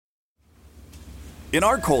In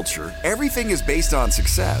our culture, everything is based on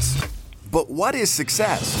success. But what is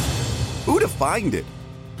success? Who defined it?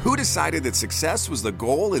 Who decided that success was the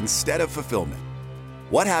goal instead of fulfillment?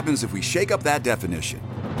 What happens if we shake up that definition?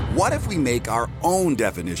 What if we make our own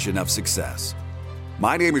definition of success?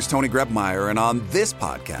 My name is Tony Grebmeyer, and on this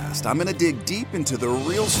podcast, I'm going to dig deep into the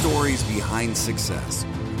real stories behind success.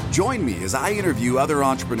 Join me as I interview other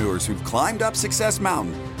entrepreneurs who've climbed up Success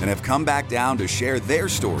Mountain and have come back down to share their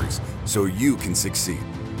stories so you can succeed.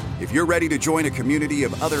 If you're ready to join a community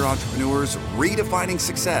of other entrepreneurs redefining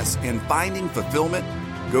success and finding fulfillment,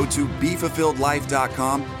 go to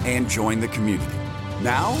BeFulfilledLife.com and join the community.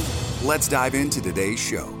 Now, let's dive into today's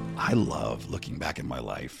show. I love looking back at my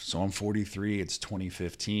life. So I'm 43, it's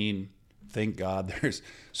 2015. Thank God there's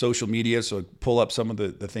social media, so I pull up some of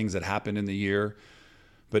the things that happened in the year.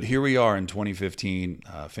 But here we are in 2015.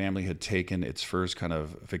 Family had taken its first kind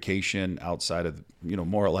of vacation outside of,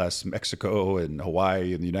 more or less Mexico and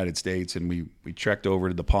Hawaii and the United States. And we trekked over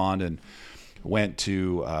to the pond and went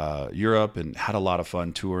to Europe and had a lot of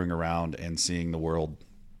fun touring around and seeing the world.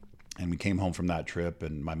 And we came home from that trip,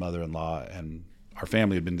 and my mother-in-law and our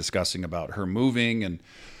family had been discussing about her moving and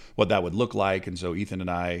what that would look like. And so Ethan and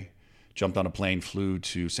I jumped on a plane, flew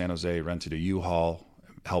to San Jose, rented a U-Haul,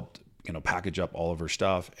 helped package up all of her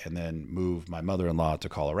stuff, and then moved my mother-in-law to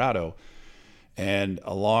Colorado. And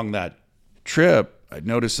along that trip, I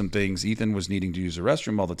noticed some things. Ethan was needing to use the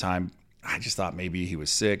restroom all the time. I just thought maybe he was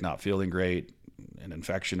sick, not feeling great, an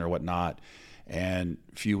infection or whatnot. And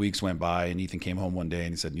a few weeks went by, and Ethan came home one day and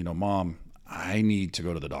he said, Mom, I need to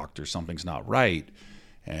go to the doctor. Something's not right.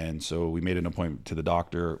 And so we made an appointment to the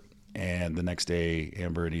doctor. And the next day,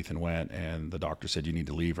 Amber and Ethan went, and the doctor said, you need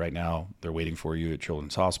to leave right now. They're waiting for you at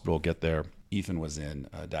Children's Hospital. Get there. Ethan was in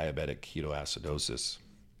diabetic ketoacidosis.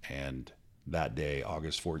 And that day,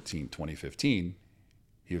 August 14, 2015,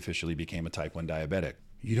 he officially became a type 1 diabetic.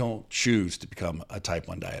 You don't choose to become a type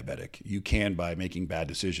 1 diabetic. You can, by making bad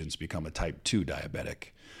decisions, become a type 2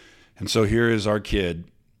 diabetic. And so here is our kid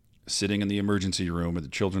sitting in the emergency room at the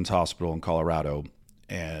Children's Hospital in Colorado,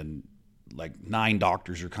 and like 9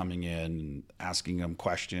 doctors are coming in and asking him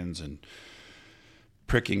questions and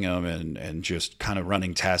pricking him and just kind of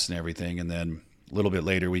running tests and everything. And then a little bit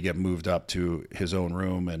later, we get moved up to his own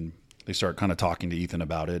room, and they start kind of talking to Ethan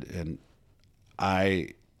about it. And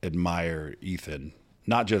I admire Ethan,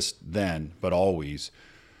 not just then, but always,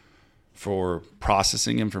 for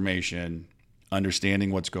processing information,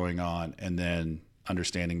 understanding what's going on, and then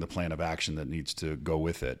understanding the plan of action that needs to go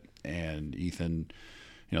with it. And Ethan,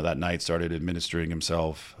 that night started administering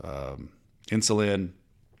himself insulin,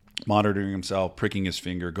 monitoring himself, pricking his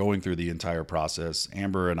finger, going through the entire process.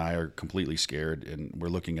 Amber and I are completely scared, and we're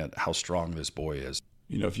looking at how strong this boy is.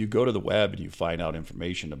 If you go to the web and you find out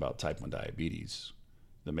information about type 1 diabetes,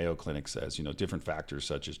 the Mayo Clinic says, different factors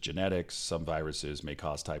such as genetics, some viruses may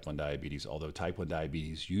cause type 1 diabetes. Although type 1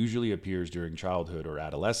 diabetes usually appears during childhood or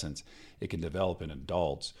adolescence, it can develop in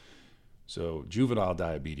adults. So juvenile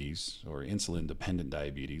diabetes, or insulin-dependent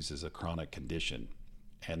diabetes, is a chronic condition,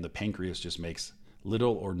 and the pancreas just makes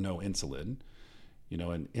little or no insulin.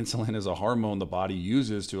 And insulin is a hormone the body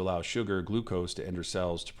uses to allow sugar, glucose to enter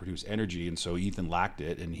cells to produce energy, and so Ethan lacked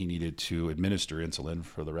it, and he needed to administer insulin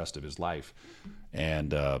for the rest of his life.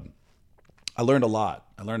 And I learned a lot.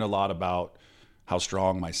 I learned a lot about how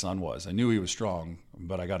strong my son was. I knew he was strong,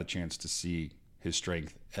 but I got a chance to see his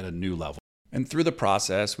strength at a new level. And through the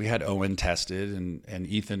process, we had Owen tested, and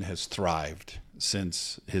Ethan has thrived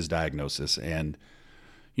since his diagnosis. And,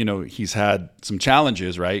 he's had some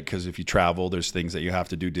challenges, right? Because if you travel, there's things that you have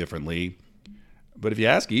to do differently. But if you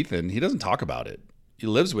ask Ethan, he doesn't talk about it. He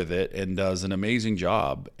lives with it and does an amazing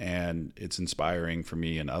job. And it's inspiring for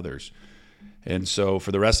me and others. And so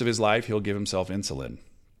for the rest of his life, he'll give himself insulin.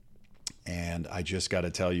 And I just got to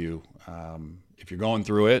tell you, if you're going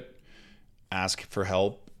through it, ask for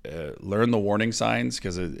help. Learn the warning signs,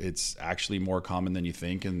 because it's actually more common than you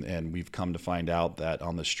think. And we've come to find out that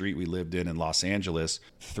on the street we lived in Los Angeles,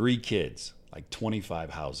 3 kids, like 25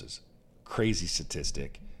 houses, crazy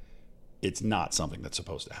statistic. It's not something that's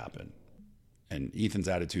supposed to happen. And Ethan's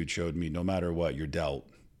attitude showed me, no matter what you're dealt,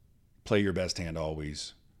 play your best hand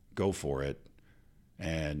always, go for it.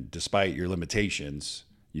 And despite your limitations,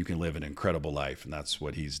 you can live an incredible life. And that's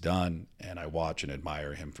what he's done. And I watch and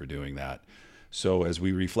admire him for doing that. So as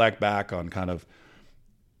we reflect back on kind of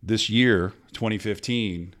this year,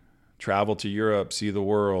 2015, travel to Europe, see the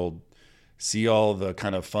world, see all the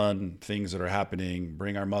kind of fun things that are happening,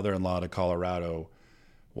 bring our mother-in-law to Colorado,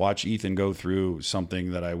 watch Ethan go through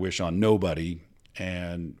something that I wish on nobody,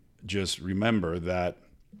 and just remember that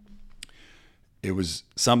it was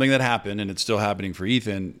something that happened, and it's still happening for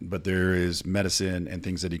Ethan, but there is medicine and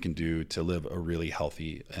things that he can do to live a really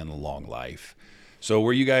healthy and long life. So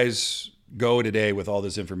where you guys go today with all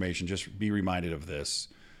this information, just be reminded of this.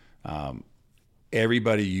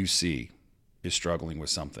 Everybody you see is struggling with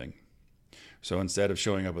something. So instead of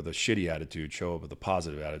showing up with a shitty attitude, show up with a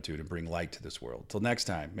positive attitude and bring light to this world. Till next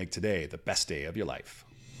time, make today the best day of your life.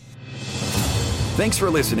 Thanks for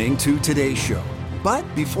listening to today's show. But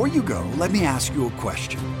before you go, let me ask you a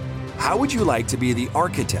question. How would you like to be the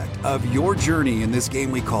architect of your journey in this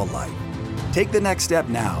game we call life? Take the next step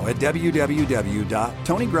now at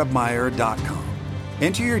www.tonygrubmeyer.com.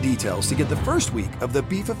 Enter your details to get the first week of the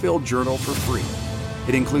Be Fulfilled Journal for free.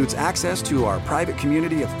 It includes access to our private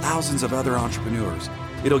community of thousands of other entrepreneurs.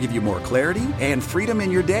 It'll give you more clarity and freedom in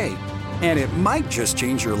your day. And it might just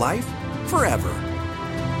change your life forever.